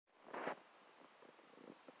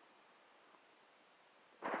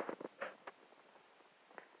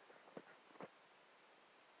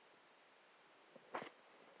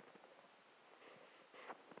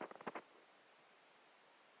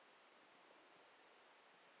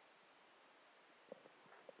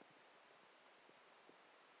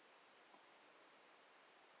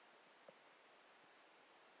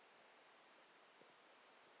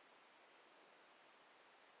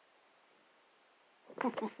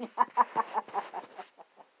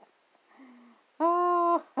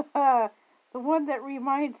Oh, the one that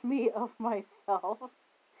reminds me of myself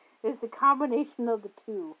is the combination of the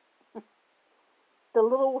two. The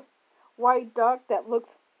little white duck that looks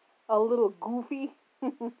a little goofy,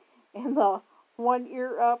 and the one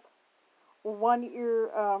ear up, one ear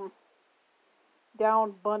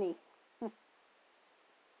down bunny.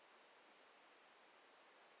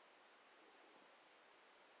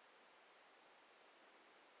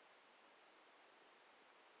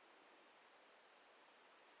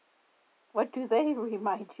 What do they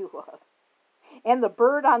remind you of? And the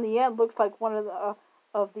bird on the end looks like one of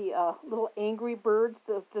the little angry birds,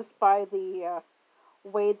 just by the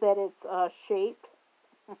way that it's shaped.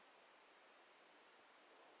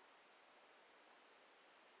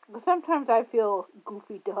 But sometimes I feel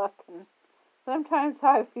goofy duck, and sometimes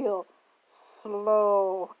I feel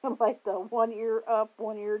slow, like the one ear up,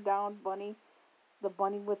 one ear down bunny, the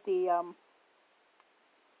bunny with the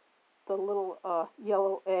little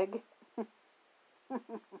yellow egg.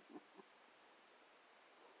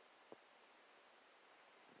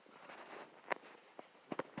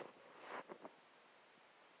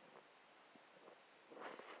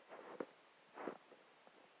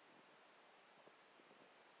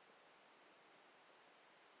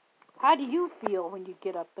 How do you feel when you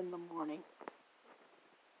get up in the morning?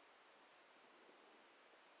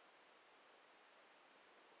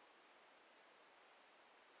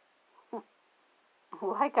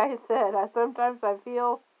 Like I said, sometimes I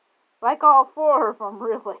feel like all four of them,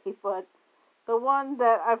 really, but the one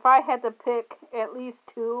that if I had to pick at least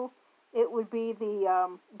two, it would be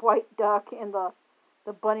the white duck and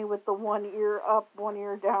the bunny with the one ear up, one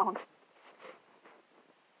ear down.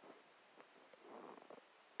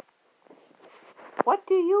 What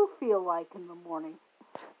do you feel like in the morning?